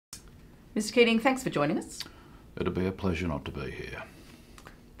Mr. Keating, thanks for joining us. It'd be a pleasure not to be here.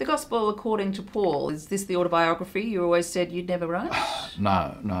 The Gospel According to Paul, is this the autobiography you always said you'd never write?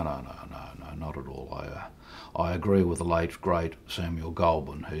 No, not at all. I agree with the late, great Samuel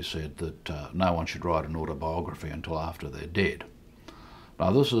Goldwyn, who said that no one should write an autobiography until after they're dead.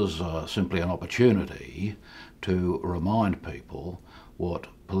 Now, this is simply an opportunity to remind people what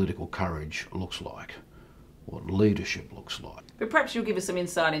political courage looks like, what leadership looks like. But perhaps you'll give us some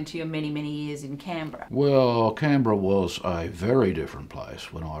insight into your many, many years in Canberra. Well, Canberra was a very different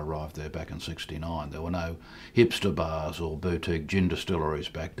place when I arrived there back in '69. There were no hipster bars or boutique gin distilleries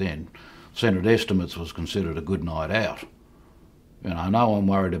back then. Senate estimates was considered a good night out. You know, no one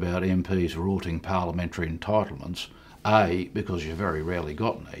worried about MPs rorting parliamentary entitlements, A, because you very rarely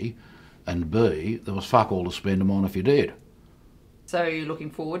got any, and B, there was fuck all to spend them on if you did. So you're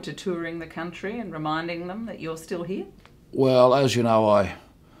looking forward to touring the country and reminding them that you're still here? Well, as you know, I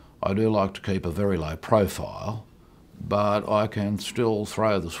do like to keep a very low profile, but I can still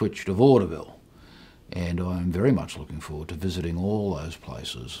throw the switch to vaudeville. And I'm very much looking forward to visiting all those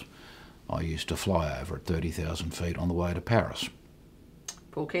places I used to fly over at 30,000 feet on the way to Paris.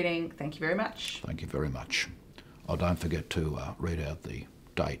 Paul Keating, thank you very much. Thank you very much. Oh, don't forget to read out the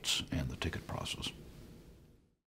dates and the ticket prices.